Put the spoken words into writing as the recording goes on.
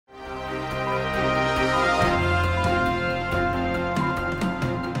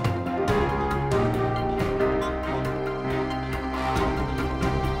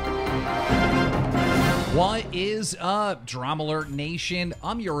Is up, Drama Alert Nation?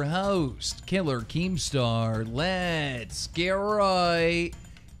 I'm your host, Killer Keemstar. Let's get right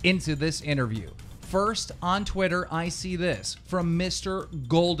into this interview. First, on Twitter, I see this from Mr.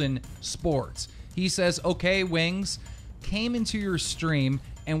 Golden Sports. He says, okay, Wings, came into your stream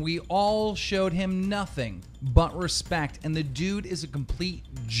and we all showed him nothing but respect, and the dude is a complete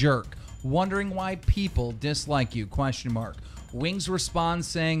jerk. Wondering why people dislike you, ? Wings responds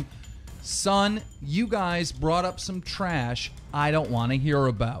saying, son, you guys brought up some trash I don't want to hear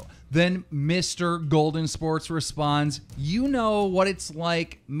about. Then Mr. Golden Sports responds, you know what it's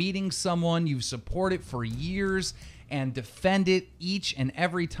like meeting someone you've supported for years and defend it each and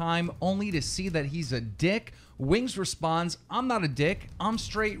every time only to see that he's a dick. Wings responds, I'm not a dick, I'm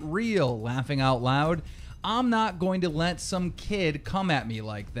straight real, laughing out loud. I'm not going to let some kid come at me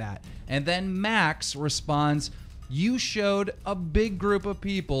like that. And then Max responds, you showed a big group of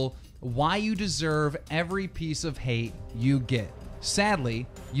people why you deserve every piece of hate you get. Sadly,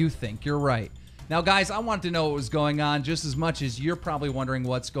 you think you're right. Now, guys, I want to know what was going on just as much as you're probably wondering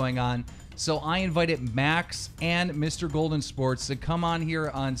what's going on. So I invited Max and Mr. Golden Sports to come on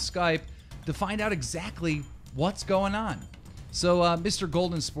here on Skype to find out exactly what's going on. So, Mr.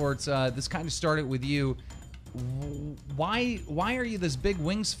 Golden Sports, this kind of started with you. Why are you this big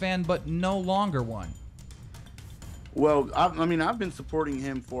Wings fan but no longer one? Well, I mean, I've been supporting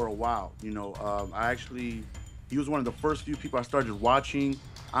him for a while. You know, he was one of the first few people I started watching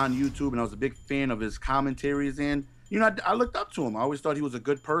on YouTube, and I was a big fan of his commentaries. And, you know, I looked up to him. I always thought he was a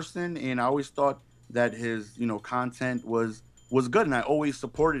good person, and I always thought that his, you know, content was good, and I always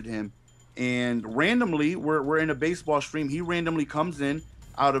supported him. And randomly, we're in a baseball stream. He randomly comes in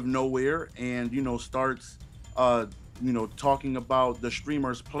out of nowhere and, you know, starts, you know, talking about the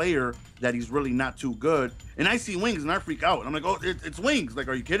streamer's player that he's really not too good. And I see Wings and I freak out. I'm like, oh, it's Wings. Like,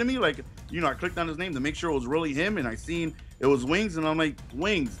 are you kidding me? Like, you know, I clicked on his name to make sure it was really him, and I seen it was Wings, and I'm like,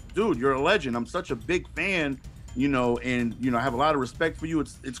 Wings, dude, you're a legend. I'm such a big fan, you know, and, you know, I have a lot of respect for you.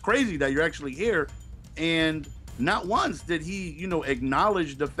 It's crazy that you're actually here. And not once did he, you know,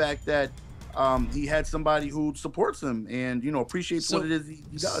 acknowledge the fact that he had somebody who supports him and, you know, appreciates what it is he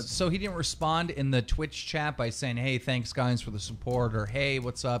does. So he didn't respond in the Twitch chat by saying, hey, thanks, guys, for the support, or hey,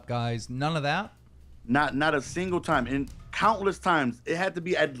 what's up, guys? None of that? Not a single time. And countless times, it had to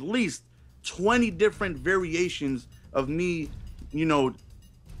be at least 20 different variations of me, you know,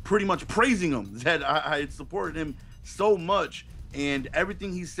 pretty much praising him, that I had supported him so much. And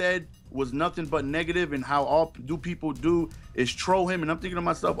everything he said was nothing but negative, and how all people do is troll him. And I'm thinking to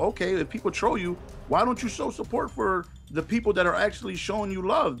myself, okay, if people troll you, why don't you show support for the people that are actually showing you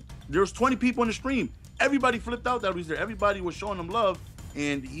love? There's 20 people in the stream. Everybody flipped out that he was there. Everybody was showing him love,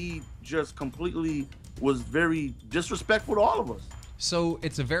 and he just completely was very disrespectful to all of us. So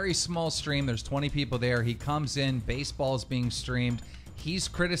it's a very small stream. There's 20 people there. He comes in, baseball's being streamed. He's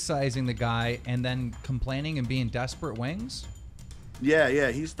criticizing the guy and then complaining and being desperate. Wings? Yeah.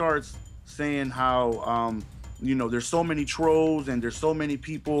 He starts saying how, you know, there's so many trolls and there's so many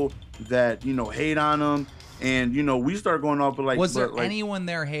people that, you know, hate on him. And, you know, we start going off, but like, was there anyone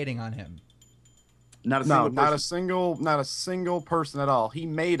there hating on him? Not a single person. Not a single person at all. He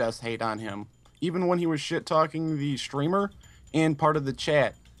made us hate on him. Even when he was shit talking the streamer and part of the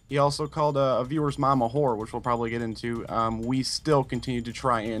chat. He also called a viewer's mom a whore, which we'll probably get into. We still continue to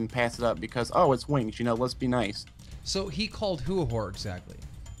try and pass it up because, oh, it's Wings, you know, let's be nice. So he called who a whore exactly?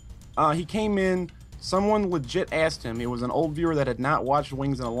 He came in, someone legit asked him, it was an old viewer that had not watched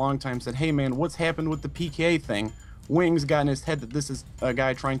Wings in a long time, said, hey man, what's happened with the PKA thing? Wings got in his head that this is a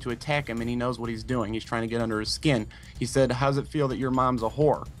guy trying to attack him and he knows what he's doing. He's trying to get under his skin. He said, how's it feel that your mom's a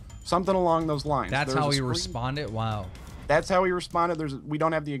whore? Something along those lines. That's how he responded? Wow. That's how he responded. We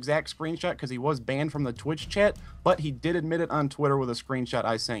don't have the exact screenshot because he was banned from the Twitch chat, but he did admit it on Twitter with a screenshot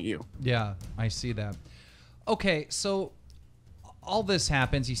I sent you. Yeah, I see that. Okay, so all this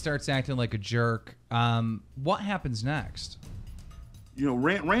happens. He starts acting like a jerk. What happens next? You know,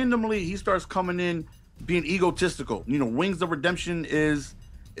 randomly he starts coming in being egotistical. You know, Wingsofredemption is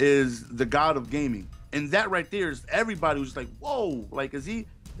the god of gaming, and that right there is everybody was like, whoa, like is he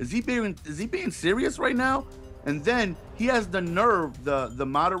being serious right now? And then he has the nerve, the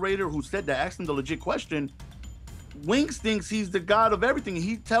moderator who said that, asked him the legit question. Wings thinks he's the god of everything.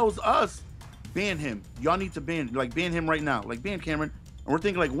 He tells us, ban him. Y'all need to ban him right now. Like, ban Cameron. And we're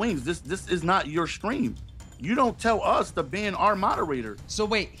thinking like, Wings, this is not your stream. You don't tell us to ban our moderator. So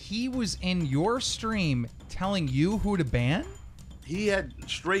wait, he was in your stream telling you who to ban? He had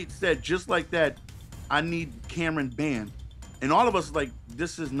straight said, just like that, I need Cameron banned. And all of us like,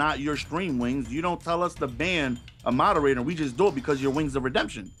 this is not your stream, Wings. You don't tell us to ban a moderator. We just do it because you're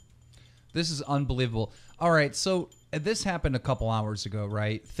Wingsofredemption. This is unbelievable. All right, so this happened a couple hours ago,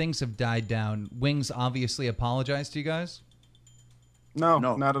 right? Things have died down. Wings obviously apologized to you guys? No,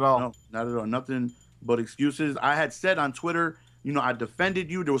 not at all. No, not at all. Nothing but excuses. I had said on Twitter, you know, I defended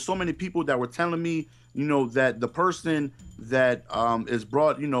you. There were so many people that were telling me, you know, that the person that is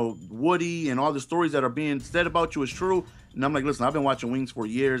brought, you know, Woody and all the stories that are being said about you is true. And I'm like, listen, I've been watching Wings for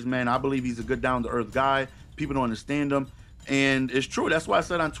years, man. I believe he's a good down-to-earth guy. People don't understand him. And it's true. That's why I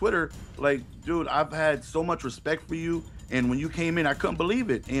said on Twitter, like, dude, I've had so much respect for you. And when you came in, I couldn't believe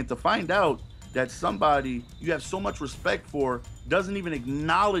it. And to find out that somebody you have so much respect for doesn't even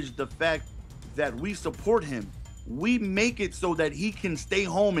acknowledge the fact that we support him. We make it so that he can stay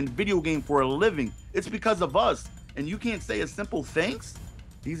home and video game for a living. It's because of us. And you can't say a simple thanks?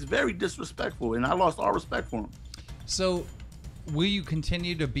 He's very disrespectful, and I lost all respect for him. So, will you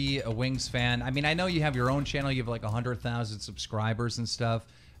continue to be a Wings fan? I mean, I know you have your own channel. You have like 100,000 subscribers and stuff.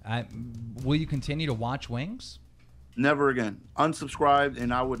 Will you continue to watch Wings? Never again. Unsubscribed,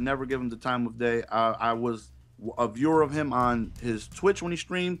 and I would never give him the time of day. I was a viewer of him on his Twitch when he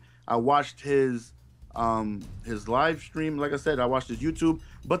streamed. I watched his live stream. Like I said, I watched his YouTube.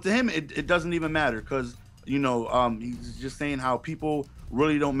 But to him, it doesn't even matter because, you know, he's just saying how people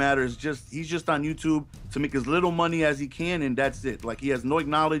really don't matter. It's just he's just on YouTube to make as little money as he can, and that's it. Like, he has no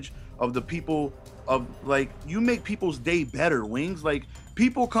knowledge of the people of, like, you make people's day better, Wings. Like,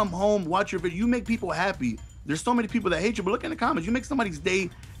 people come home, watch your video, you make people happy. There's so many people that hate you, but look in the comments. You make somebody's day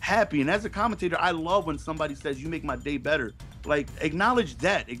happy. And as a commentator, I love when somebody says you make my day better. Like, acknowledge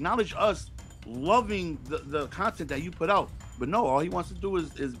that. Acknowledge us loving the content that you put out. But no, all he wants to do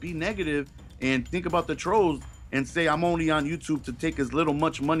is be negative and think about the trolls and say I'm only on YouTube to take as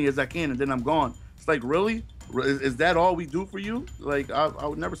much money as I can and then I'm gone. It's like, really? Is that all we do for you? Like, I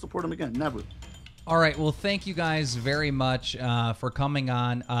would never support him again. Never. All right. Well, thank you guys very much for coming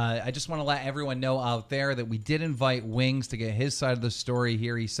on. I just want to let everyone know out there that we did invite Wings to get his side of the story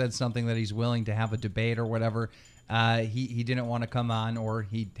here. He said something that he's willing to have a debate or whatever. He didn't want to come on, or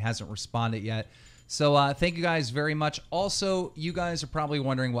he hasn't responded yet. So thank you guys very much. Also, you guys are probably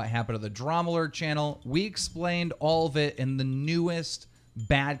wondering what happened to the Drama Alert channel. We explained all of it in the newest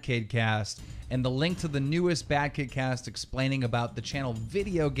Bad Kid Cast, and the link to the newest Bad Kid Cast explaining about the channel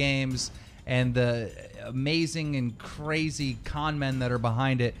video games and the amazing and crazy con men that are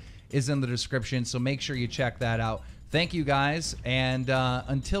behind it is in the description, so make sure you check that out. Thank you guys, and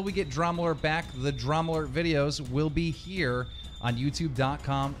until we get Drama Alert back, the Drama Alert videos will be here on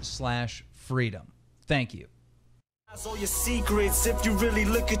youtube.com/freedom. Thank you. All your secrets, if you really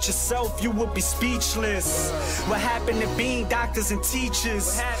look at yourself, you would be speechless. What happened to being doctors and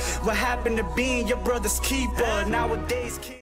teachers? What happened to being your brother's keeper? Nowadays, kids